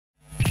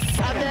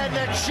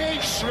and the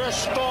Chiefs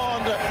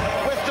respond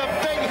with the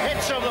big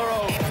hits of their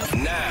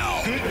own.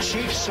 Now, Good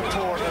Chiefs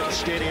support at the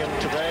stadium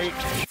today.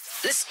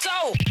 let's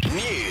go!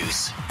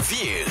 News,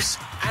 views,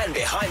 and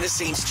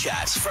behind-the-scenes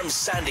chats from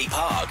Sandy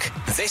Park.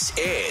 This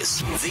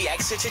is the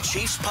Exeter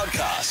Chiefs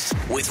podcast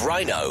with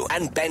Rhino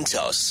and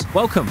Bentos.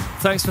 Welcome.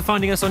 Thanks for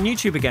finding us on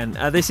YouTube again.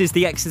 This is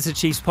the Exeter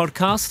Chiefs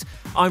podcast.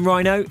 I'm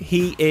Rhino.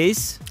 He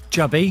is...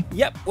 Chubby.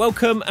 Yep,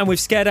 welcome. And we've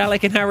scared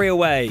Alec and Harry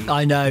away.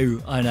 I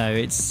know.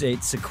 It's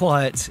a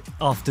quiet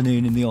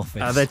afternoon in the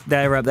office.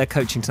 They're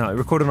coaching tonight. We're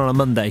recording on a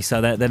Monday,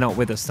 so they're not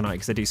with us tonight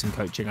because they do some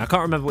coaching. I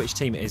can't remember which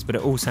team it is, but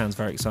it all sounds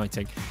very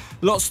exciting.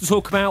 Lots to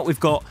talk about. We've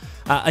got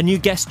a new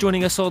guest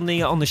joining us on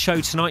the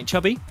show tonight,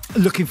 Chubby.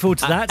 Looking forward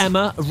to that.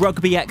 Emma, a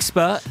rugby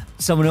expert.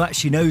 Someone who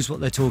actually knows what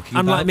they're talking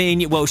about. Unlike me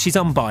and you, well, she's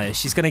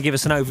unbiased. She's going to give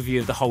us an overview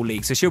of the whole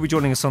league, so she'll be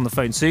joining us on the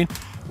phone soon.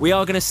 We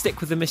are going to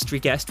stick with the mystery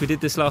guest. We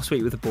did this last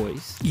week with the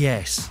boys.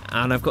 Yes.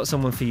 And I've got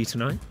someone for you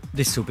tonight.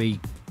 This will be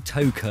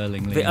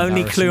toe-curlingly The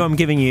only clue I'm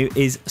giving you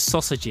is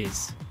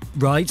sausages.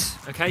 Right.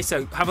 Okay,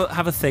 so have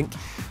a think.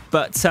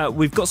 But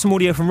we've got some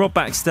audio from Rob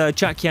Baxter,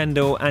 Jack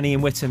Yeandle and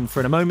Ian Whitten for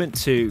in a moment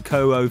to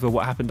go over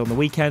what happened on the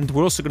weekend.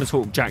 We're also going to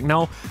talk Jack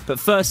Yeandle. But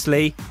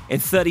firstly, in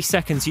 30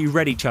 seconds, are you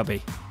ready,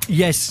 Chubby?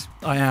 Yes,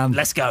 I am.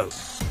 Let's go.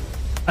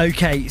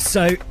 Okay,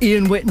 so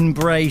Ian Whitten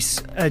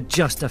Brace,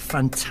 just a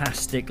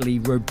fantastically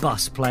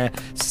robust player.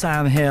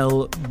 Sam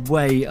Hill,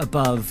 way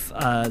above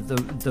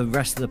the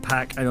rest of the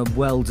pack and a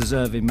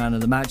well-deserving man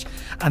of the match.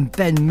 And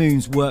Ben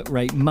Moon's work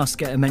rate must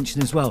get a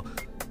mention as well.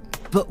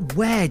 But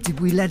where did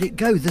we let it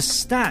go? The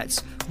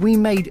stats. We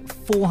made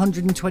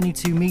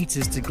 422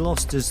 metres to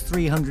Gloucester's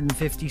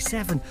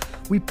 357.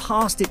 We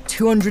passed it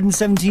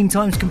 217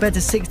 times compared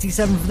to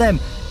 67 for them.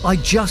 I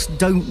just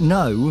don't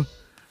know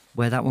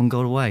where that one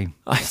got away.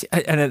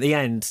 And at the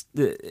end,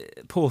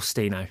 poor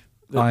Stino,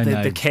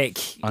 the kick.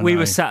 We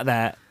were sat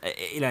there,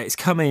 it's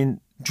coming,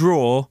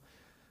 draw,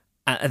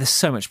 and there's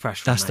so much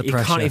pressure. That's the pressure.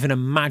 You can't even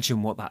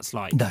imagine what that's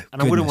like. No,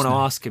 and I wouldn't want to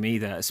ask him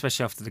either,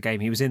 especially after the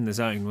game. He was in the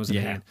zone, wasn't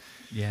he?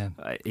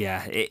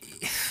 Yeah.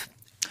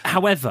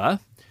 However,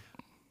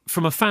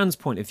 from a fan's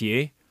point of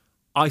view,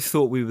 I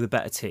thought we were the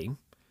better team.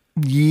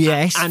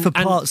 Yes, for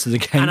parts of the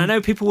game. And I know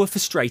people were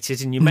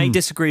frustrated, and you may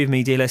disagree with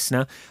me, dear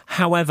listener.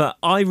 However,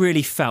 I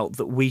really felt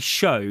that we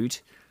showed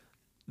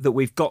that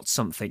we've got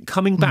something.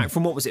 Coming back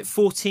from,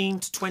 14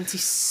 to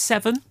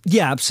 27?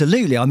 Yeah,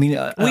 absolutely. I mean...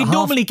 we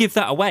normally give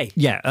that away.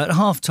 Yeah, at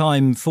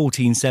half-time,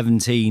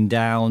 14-17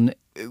 down,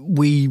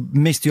 we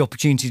missed the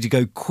opportunity to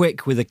go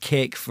quick with a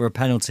kick for a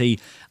penalty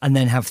and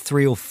then have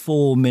 3 or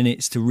 4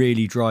 minutes to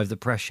really drive the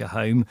pressure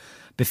home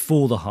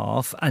before the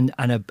half. And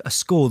a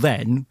score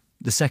then...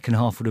 The second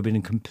half would have been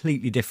a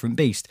completely different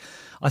beast.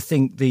 I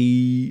think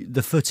the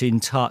foot-in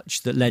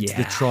touch that led to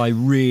the try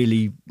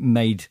really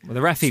made... Well,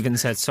 the ref even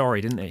said sorry,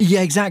 didn't he?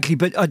 Yeah, exactly.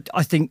 But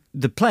I think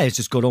the players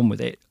just got on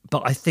with it.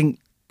 But I think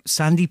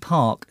Sandy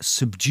Park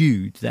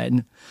subdued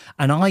then.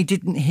 And I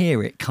didn't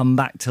hear it come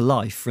back to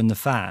life from the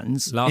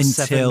fans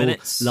until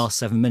last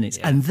 7 minutes.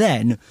 Yeah. And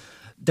then...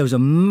 There was a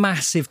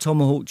massive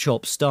tomahawk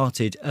chop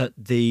started at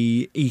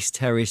the East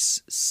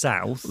Terrace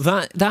South.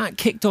 That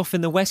kicked off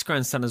in the West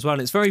Grandstand as well.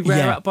 And it's very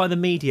rare out by the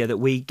media that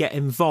we get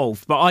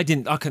involved. But I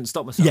couldn't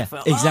stop myself.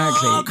 Yeah,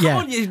 exactly.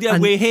 Come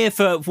on, we're here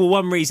for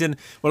one reason.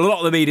 Well, a lot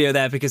of the media are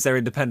there because they're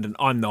independent.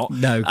 I'm not.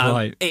 No,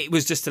 quite. It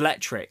was just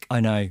electric. I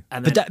know.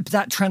 But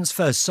that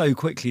transfers so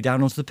quickly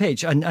down onto the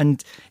pitch.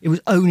 And it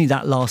was only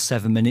that last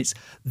 7 minutes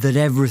that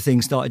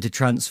everything started to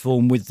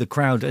transform with the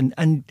crowd.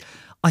 And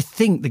I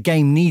think the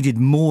game needed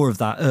more of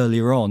that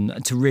earlier on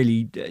to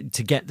really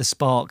to get the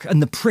spark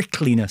and the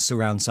prickliness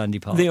around Sandy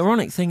Park. The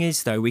ironic thing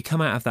is, though, we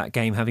come out of that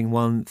game having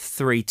won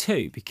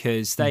 3-2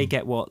 because they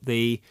get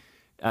the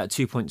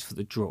 2 points for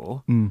the draw.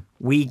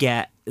 We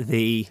get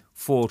the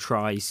 4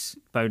 tries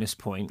bonus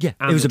point. Yeah,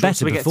 it was a better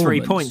so we get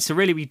 3 points. So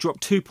really, we dropped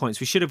 2 points.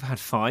 We should have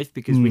had 5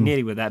 because we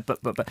nearly were there.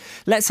 But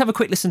let's have a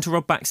quick listen to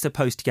Rob Baxter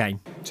post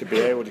game. To be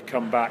able to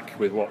come back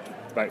with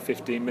about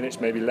 15 minutes,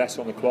 maybe less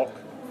on the clock,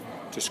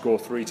 to score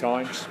 3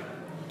 times,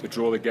 to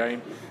draw the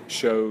game,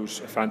 shows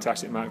a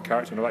fantastic amount of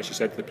character. And I've actually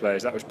said to the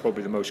players, that was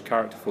probably the most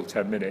characterful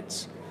 10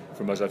 minutes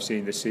from us I've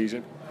seen this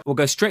season. We'll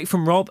go straight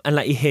from Rob and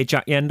let you hear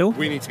Jack Yeandle.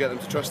 We need to get them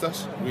to trust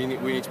us. We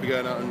need to be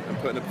going out and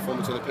putting a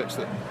performance on the pitch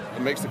that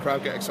makes the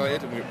crowd get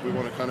excited. And we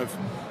want to kind of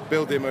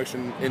build the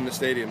emotion in the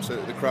stadium so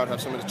that the crowd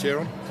have something to cheer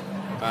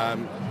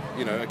on.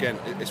 Again,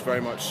 it's very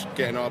much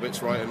getting our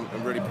bits right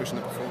and really pushing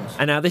the performance.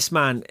 And now this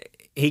man...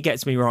 He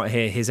gets me right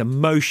here. His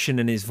emotion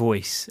and his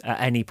voice at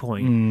any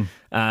point.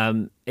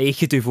 He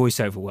could do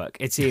voiceover work.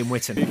 It's Ian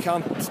Whitten. You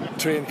can't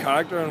train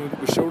character, and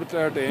we showed it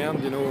there at the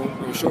end.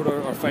 We showed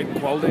our fighting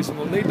qualities, and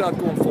we'll need that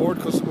going forward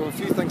because we have a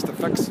few things to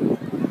fix. We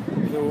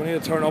need to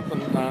turn up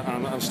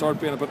and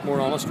start being a bit more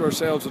honest with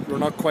ourselves. That we're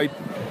not quite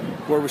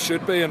where we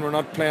should be, and we're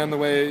not playing the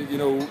way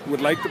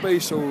we'd like to be.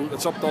 So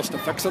it's up to us to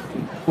fix it.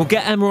 We'll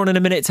get Emma on in a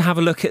minute to have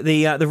a look at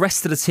the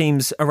rest of the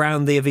teams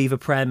around the Aviva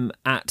Prem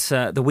at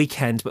the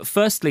weekend. But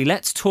firstly,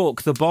 let's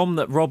talk the bomb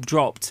that Rob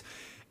dropped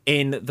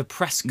in the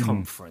press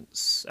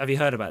conference. Have you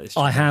heard about this?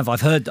 I have.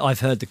 I've heard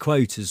the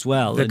quote as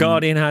well. The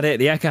Guardian had it.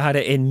 The Echo had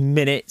it in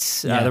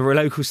minutes. The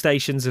local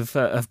stations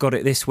have got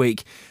it this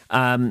week.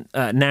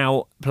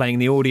 Now playing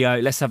the audio.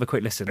 Let's have a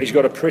quick listen. He's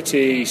got a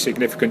pretty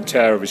significant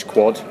tear of his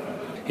quad.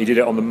 He did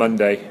it on the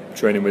Monday,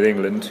 training with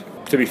England.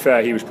 To be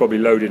fair, he was probably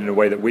loaded in a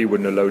way that we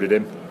wouldn't have loaded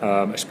him,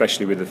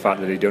 especially with the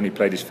fact that he'd only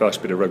played his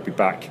first bit of rugby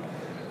back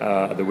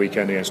at the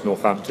weekend against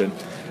Northampton.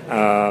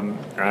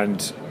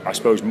 And I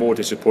suppose more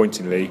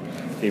disappointingly,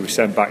 he was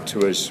sent back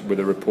to us with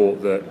a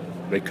report that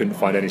they couldn't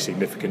find any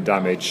significant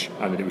damage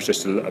and that it was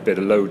just a bit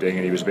of loading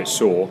and he was a bit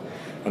sore.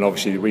 And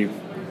obviously we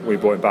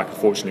brought him back.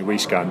 Unfortunately, we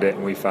scanned it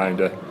and we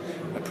found a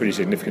pretty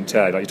significant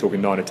tear, like you're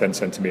talking 9 or 10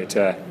 centimetre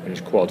tear in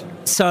his quad.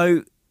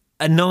 So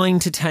a 9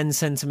 to 10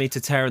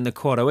 centimetre tear in the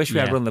quad. I wish we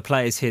had one of the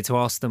players here to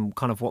ask them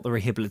kind of what the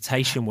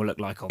rehabilitation will look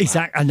like on that.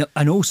 Exactly,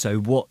 and also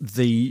what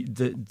the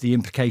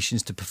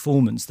implications to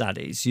performance that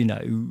is.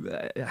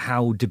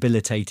 How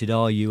debilitated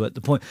are you at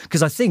the point?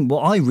 Because I think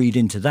what I read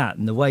into that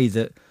and the way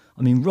that,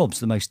 I mean, Rob's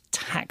the most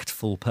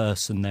tactful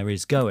person there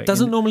is going.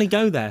 Doesn't normally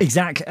go there.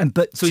 Exactly,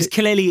 so he's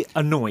clearly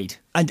annoyed.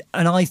 And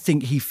I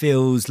think he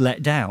feels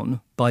let down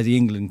by the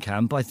England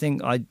camp. I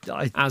think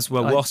as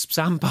were Wasps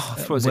and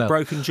Bath. Was it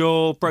broken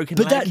jaw, broken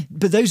leg?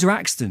 But those are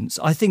accidents.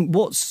 I think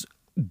what's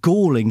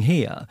galling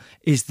here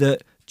is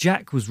that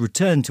Jack was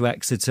returned to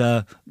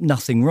Exeter,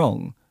 nothing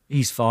wrong.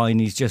 He's fine.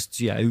 He's just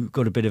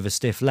got a bit of a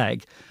stiff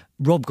leg.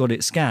 Rob got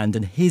it scanned,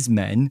 and his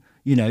men,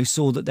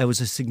 saw that there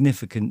was a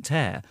significant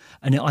tear.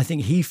 And I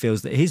think he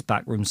feels that his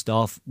backroom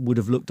staff would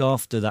have looked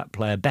after that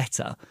player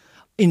better,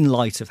 in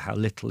light of how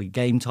little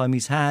game time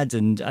he's had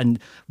and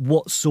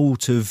what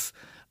sort of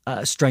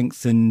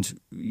strength and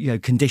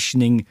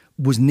conditioning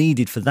was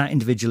needed for that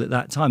individual at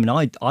that time.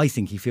 And I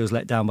think he feels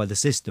let down by the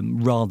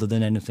system rather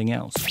than anything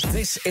else.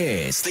 This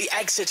is the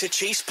Exeter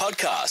Chiefs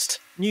podcast.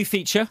 New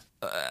feature.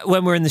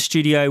 When we're in the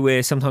studio,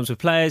 we're sometimes with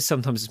players,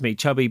 sometimes it's me,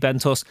 Chubby,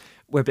 Bentos.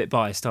 We're a bit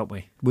biased, aren't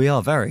we? We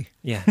are very.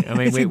 Yeah, I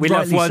mean, we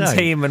love one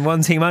team and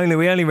one team only.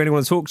 We only really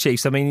want to talk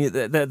Chiefs. I mean,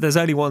 there's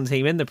only one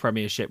team in the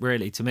Premiership,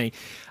 really, to me.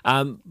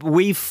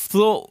 We've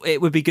thought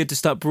it would be good to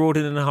start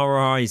broadening our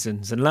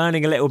horizons and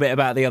learning a little bit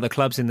about the other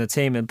clubs in the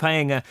team and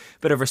paying a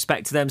bit of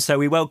respect to them. So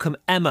we welcome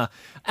Emma.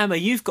 Emma,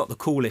 you've got the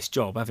coolest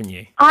job, haven't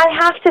you? I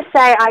have to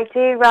say, I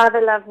do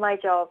rather love my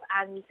job,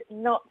 and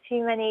not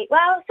too many...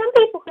 Well, some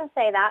people can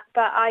say that,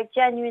 but I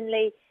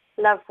genuinely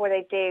love what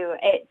I do.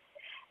 It's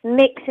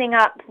mixing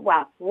up,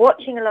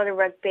 watching a lot of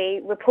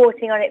rugby,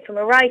 reporting on it from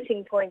a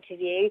writing point of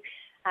view,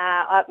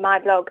 at my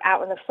blog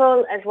Out on the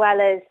Full, as well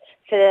as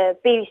for the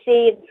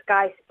BBC and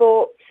Sky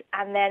Sports,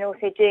 and then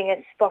also doing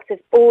a spot of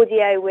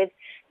audio with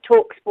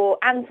TalkSport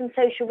and some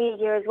social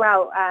media as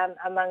well,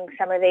 among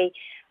some of the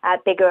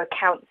bigger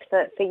accounts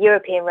for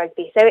European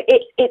rugby. So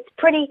it's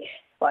pretty...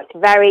 Well,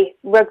 it's very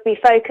rugby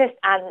focused,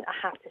 and I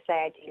have to say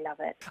I do love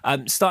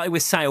it. Starting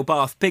with Sale,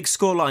 Bath, big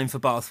scoreline for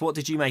Bath. What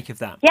did you make of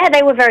that? Yeah,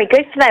 they were very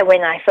good for their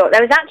win, I thought.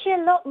 There was actually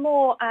a lot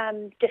more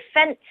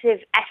defensive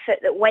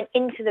effort that went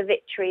into the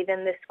victory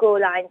than the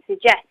scoreline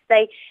suggests.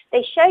 They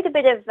showed a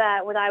bit of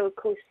what I would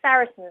call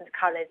Saracens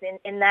colours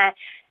in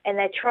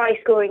their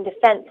try-scoring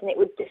defence, and it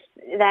was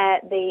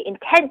the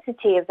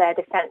intensity of their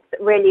defence that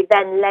really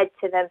then led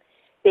to them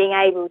being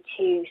able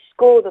to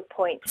score the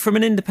point. From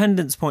an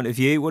independence point of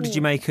view, what did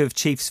you make of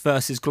Chiefs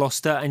versus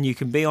Gloucester? And you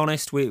can be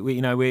honest,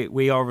 we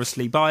are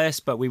obviously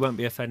biased, but we won't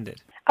be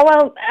offended. Oh,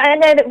 well, I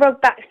know that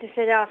Rob Baxter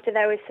said after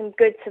there was some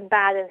good, some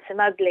bad and some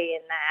ugly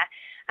in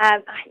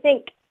there. I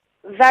think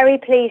very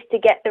pleased to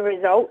get the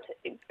result,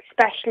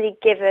 especially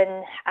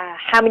given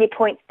how many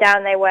points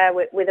down they were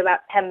with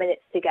about 10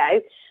 minutes to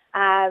go.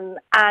 And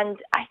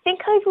I think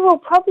overall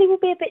probably will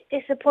be a bit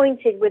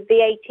disappointed with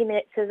the 80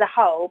 minutes as a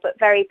whole, but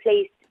very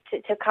pleased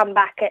to come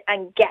back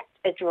and get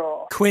a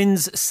draw.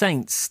 Quins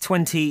Saints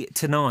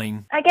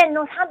 20-9. Again,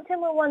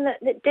 Northampton were one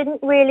that didn't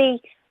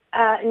really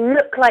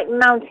look like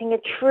mounting a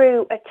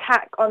true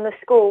attack on the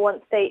score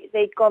once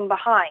they'd gone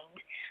behind.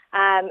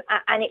 And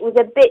it was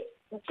a bit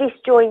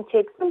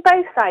disjointed from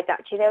both sides,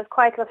 actually. There was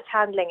quite a lot of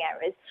handling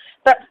errors.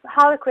 But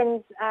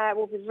Harlequins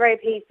will be very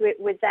pleased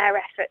with their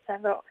efforts. I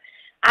thought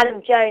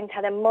Adam Jones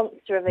had a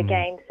monster of a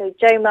game. So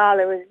Joe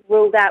Marler was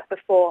ruled out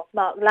before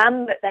Mark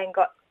Lambert then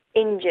got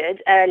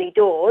injured early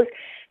doors,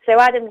 so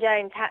Adam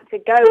Jones had to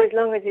go as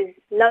long as his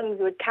lungs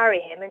would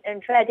carry him,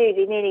 and fair dues,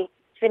 he nearly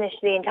finished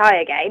the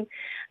entire game,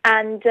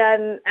 and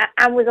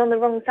was on the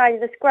wrong side of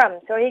the scrum.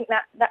 So I think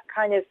that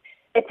kind of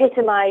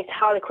epitomised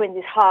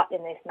Harlequins' heart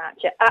in this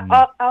match.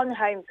 On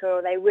home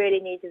soil, they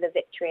really needed the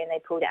victory, and they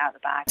pulled it out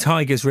of the bag.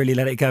 Tigers really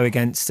let it go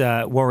against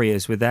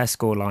Warriors with their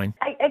scoreline.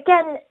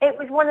 Again, it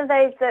was one of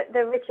those that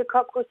Richard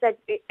Cockrell said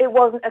it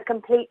wasn't a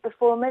complete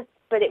performance,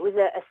 but it was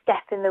a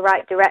step in the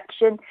right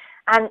direction.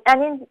 And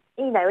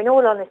in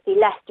all honesty,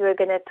 Leicester are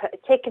going to put a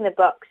tick in the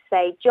box,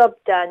 say, job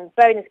done,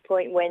 bonus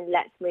point win,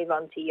 let's move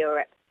on to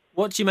Europe.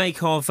 What do you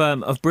make of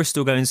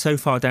Bristol going so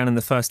far down in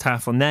the first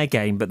half on their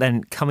game, but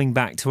then coming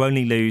back to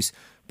only lose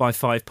by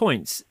 5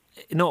 points?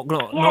 Not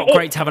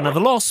great to have another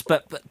loss,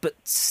 but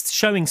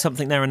showing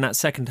something there in that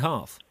second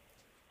half.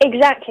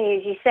 Exactly,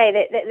 as you say,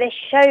 that they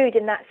showed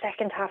in that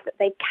second half that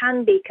they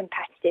can be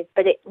competitive,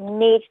 but it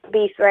needs to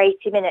be for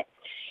 80 minutes.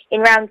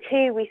 In round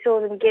 2, we saw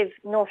them give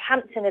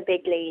Northampton a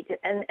big lead,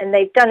 and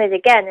they've done it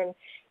again. And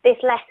this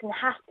lesson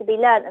has to be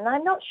learned. And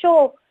I'm not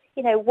sure,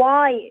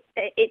 why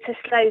it's a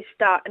slow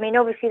start. I mean,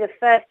 obviously the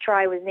first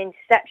try was an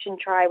interception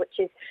try, which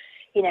is,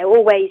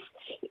 always,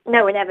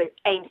 no one ever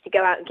aims to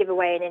go out and give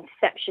away an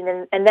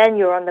interception, and then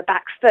you're on the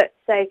back foot.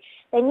 So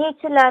they need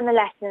to learn the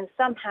lesson and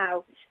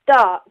somehow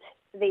start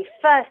the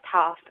first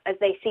half as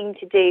they seem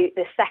to do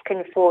the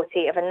second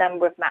 40 of a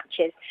number of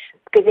matches,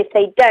 because if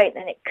they don't,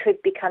 then it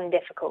could become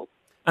difficult.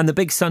 And the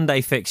big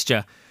Sunday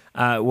fixture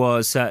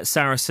was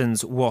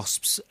Saracens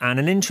Wasps, and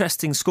an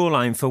interesting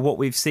scoreline for what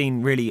we've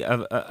seen, really,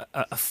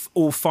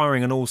 all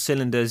firing on all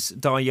cylinders,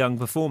 die young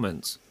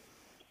performance.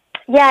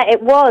 Yeah,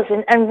 it was,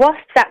 and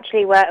Wasps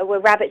actually were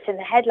rabbits in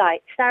the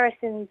headlights.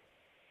 Saracens,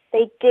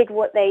 they did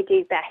what they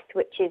do best,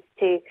 which is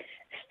to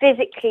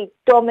physically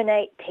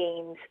dominate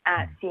teams,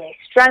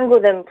 strangle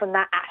them from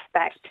that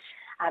aspect,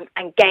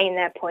 and gain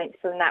their points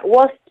from that.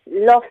 Wasps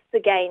lost the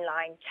gain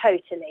line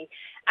totally,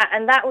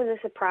 and that was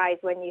a surprise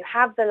when you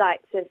have the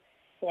likes of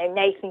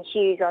Nathan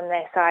Hughes on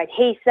their side.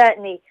 He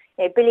certainly,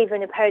 Billy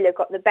Vunipola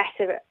got the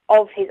better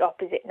of his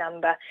opposite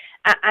number,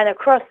 and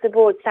across the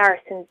board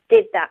Saracens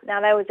did that.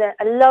 Now there was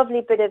a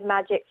lovely bit of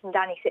magic from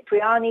Danny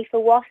Cipriani for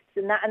Wasps,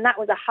 and that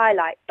was a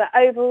highlight, but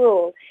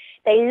overall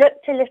they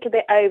looked a little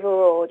bit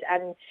overawed,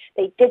 and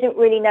they didn't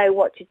really know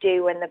what to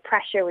do when the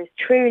pressure was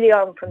truly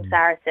on from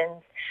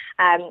Saracens,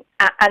 and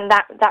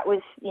that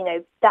was,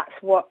 that's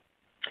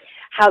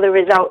how the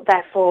result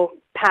therefore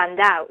panned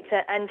out.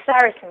 And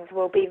Saracens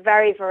will be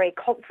very, very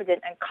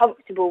confident and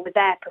comfortable with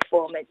their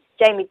performance.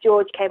 Jamie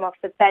George came off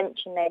the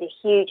bench and made a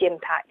huge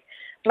impact.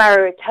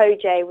 Maro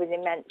Itoje was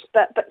immense,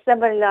 but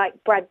somebody like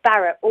Brad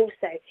Barrett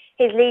also,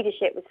 his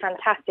leadership was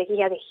fantastic. He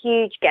had a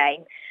huge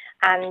game,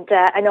 and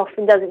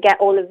often doesn't get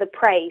all of the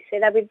praise. So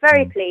they'll be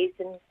very pleased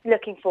and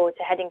looking forward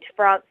to heading to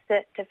France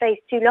to face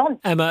Toulon.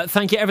 Emma,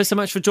 thank you ever so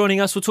much for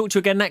joining us. We'll talk to you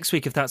again next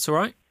week, if that's all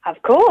right.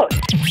 Of course.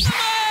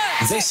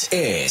 This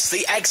is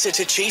the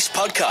Exeter Chiefs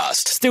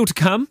podcast. Still to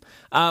come,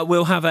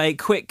 we'll have a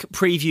quick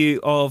preview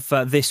of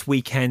this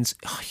weekend's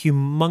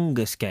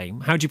humongous game.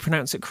 How do you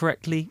pronounce it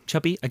correctly,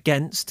 Chubby?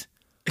 Against?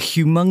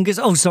 Humongous?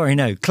 Oh, sorry,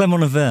 no.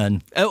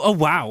 Clermont-Auvergne. Oh,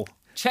 wow.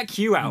 Check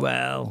you out.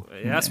 Well,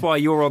 that's why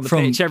you're on the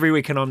pitch every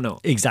week and I'm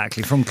not.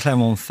 Exactly, from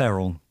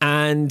Clermont-Ferrand.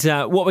 And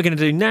what we're going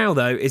to do now,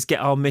 though, is get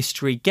our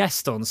mystery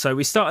guest on. So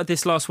we started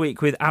this last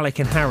week with Alec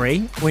and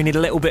Harry. We need a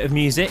little bit of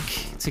music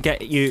to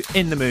get you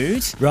in the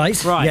mood. Right,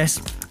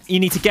 yes. You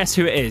need to guess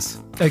who it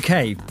is.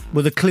 Okay,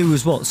 well, the clue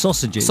was what?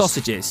 Sausages?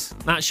 Sausages.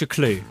 That's your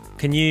clue.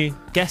 Can you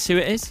guess who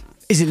it is?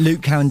 Is it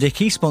Luke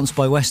Cowan-Dickey, sponsored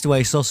by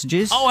Westaway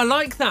Sausages? Oh, I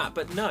like that,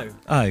 but no.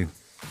 Oh.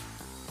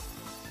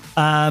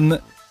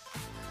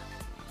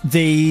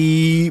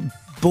 The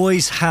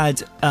boys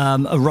had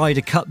a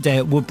Ryder Cup day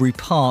at Woodbury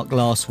Park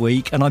last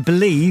week, and I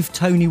believe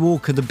Tony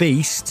Walker, the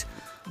Beast,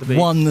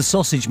 won the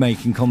sausage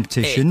making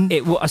competition.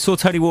 I saw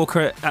Tony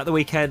Walker at the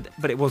weekend,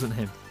 but it wasn't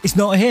him. It's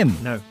not him?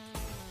 No.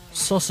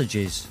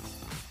 Sausages.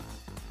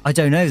 I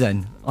don't know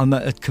then. I'm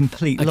at a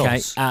complete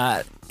loss.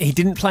 He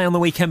didn't play on the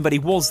weekend, but he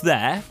was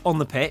there on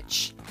the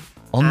pitch.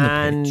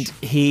 And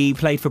he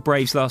played for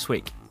Braves last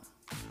week.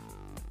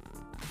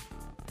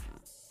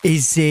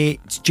 Is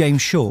it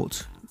James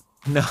Short?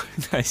 No,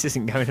 this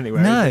isn't going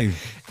anywhere. No.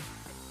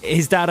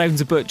 His dad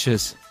owns a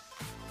butcher's.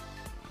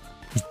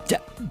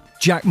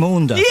 Jack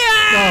Maunder.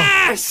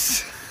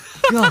 Yes!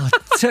 God,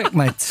 took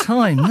my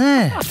time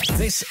there.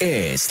 This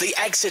is the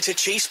Exeter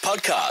Chiefs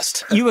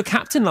podcast. You were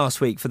captain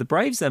last week for the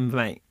Braves then,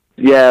 mate?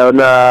 Yeah,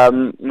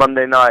 on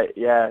Monday night,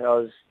 I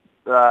was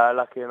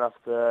lucky enough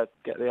to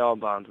get the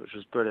armband, which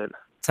was brilliant.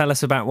 Tell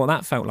us about what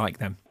that felt like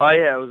then. Oh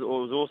yeah, it was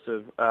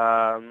awesome.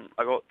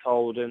 I got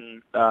told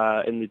in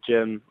the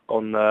gym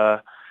on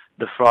the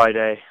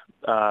Friday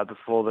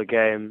before the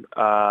game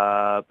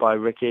by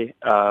Ricky,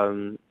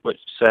 which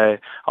I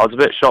was a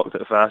bit shocked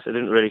at first. It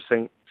didn't really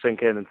sink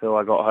in until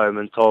I got home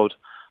and told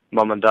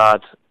Mum and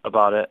Dad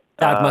about it.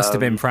 Dad must have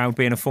been proud,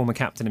 being a former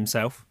captain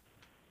himself.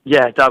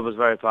 Yeah, Dad was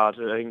very proud.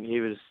 I think he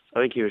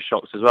was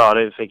shocked as well. I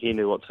don't think he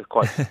knew what to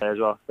quite say as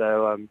well.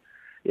 So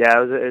it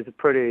was a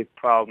pretty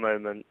proud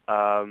moment.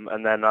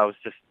 And then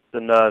the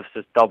nerves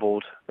just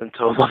doubled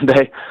until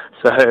Monday.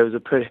 So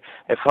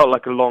it felt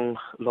like a long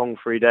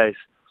 3 days.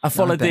 I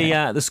followed the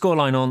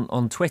scoreline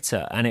on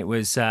Twitter, and it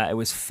was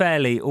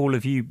fairly all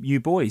of you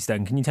boys.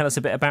 Then, can you tell us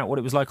a bit about what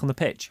it was like on the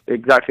pitch?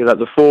 Exactly,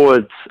 the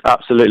forwards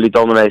absolutely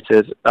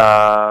dominated.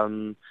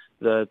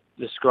 The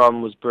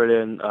scrum was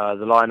brilliant.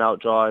 The line-out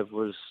drive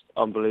was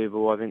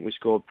unbelievable. I think we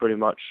scored pretty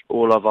much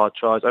all of our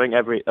tries. I think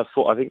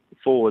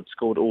forward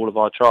scored all of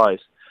our tries.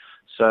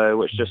 So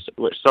which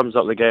sums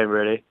up the game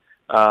really.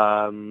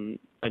 And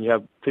you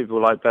have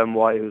people like Ben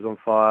White who was on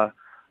fire.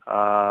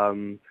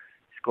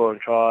 Scoring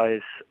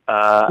tries.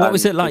 What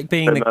was it like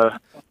being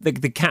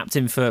the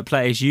captain for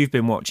players you've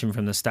been watching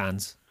from the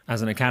stands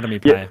as an academy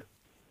player?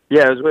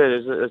 Yeah, it was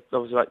weird. It was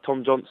obviously like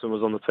Tom Johnson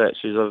was on the pitch.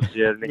 He's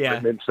obviously an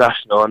England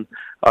international, and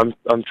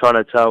I'm trying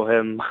to tell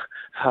him,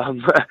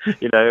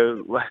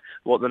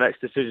 what the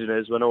next decision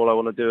is when all I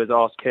want to do is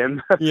ask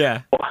him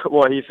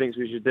what he thinks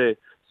we should do.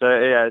 So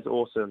yeah, it's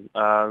awesome.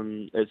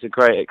 It's a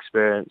great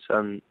experience,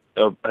 and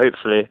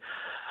hopefully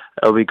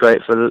it'll be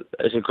great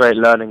it's a great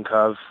learning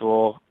curve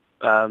for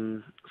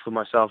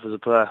myself as a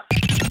player.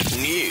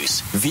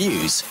 News,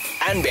 views,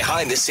 and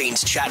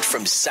behind-the-scenes chat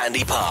from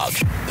Sandy Park.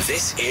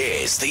 This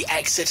is the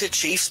Exeter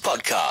Chiefs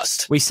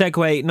podcast. We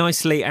segue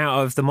nicely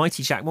out of the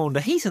mighty Jack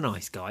Maunder. He's a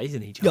nice guy,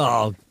 isn't he, Jack?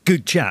 Oh,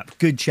 good chap.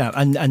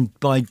 And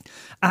by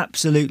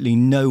absolutely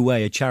no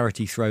way a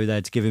charity throw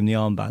there to give him the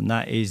armband.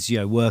 That is,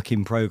 work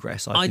in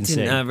progress. I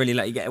didn't really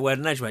let you get a word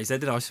in edgeways there,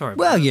 did I? Sorry.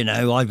 Well,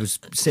 I was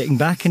sitting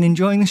back and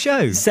enjoying the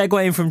show.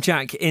 Segueing from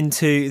Jack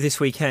into this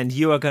weekend,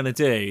 you are going to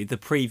do the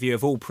preview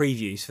of all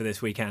previews for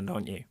this weekend,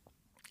 aren't you?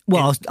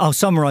 Well, I'll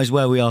summarise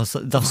where we are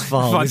thus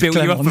far. If I build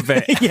you up a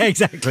bit. Yeah,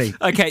 exactly.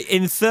 Okay,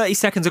 in 30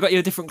 seconds, I've got you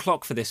a different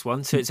clock for this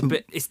one, so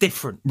it's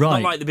different.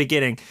 Right. Not like the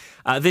beginning.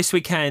 This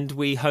weekend,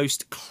 we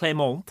host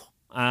Clermont.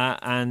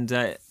 And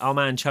our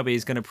man Chubby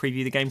is going to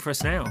preview the game for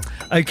us now.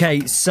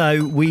 Okay,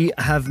 so we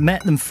have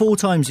met them 4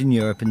 times in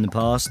Europe in the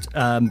past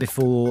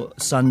before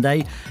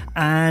Sunday,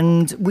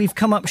 and we've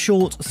come up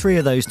short 3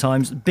 of those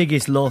times,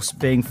 biggest loss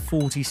being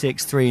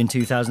 46-3 in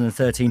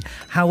 2013.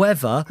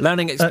 However,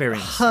 learning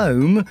experience. At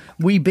home,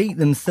 we beat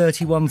them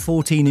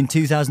 31-14 in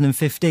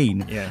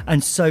 2015. Yeah.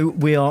 And so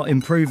we are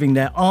improving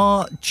there.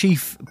 Our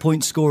chief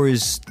point scorer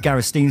is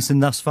Gareth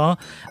Steenson thus far,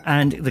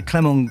 and the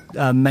Clermont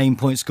main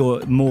point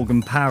scorer,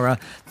 Morgan Parra.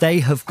 They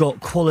have got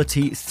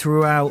quality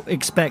throughout.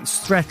 Expect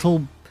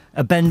Strettle,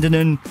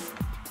 Abendinen,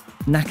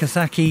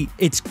 Nakasaki.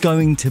 It's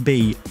going to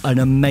be an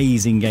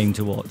amazing game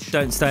to watch.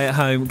 Don't stay at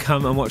home.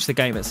 Come and watch the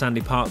game at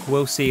Sandy Park.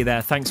 We'll see you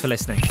there. Thanks for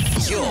listening.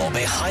 Your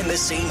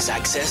behind-the-scenes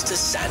access to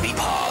Sandy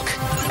Park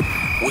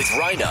with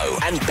Rhino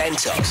and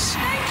Bentos.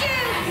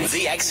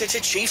 The Exeter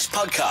Chiefs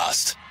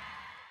podcast.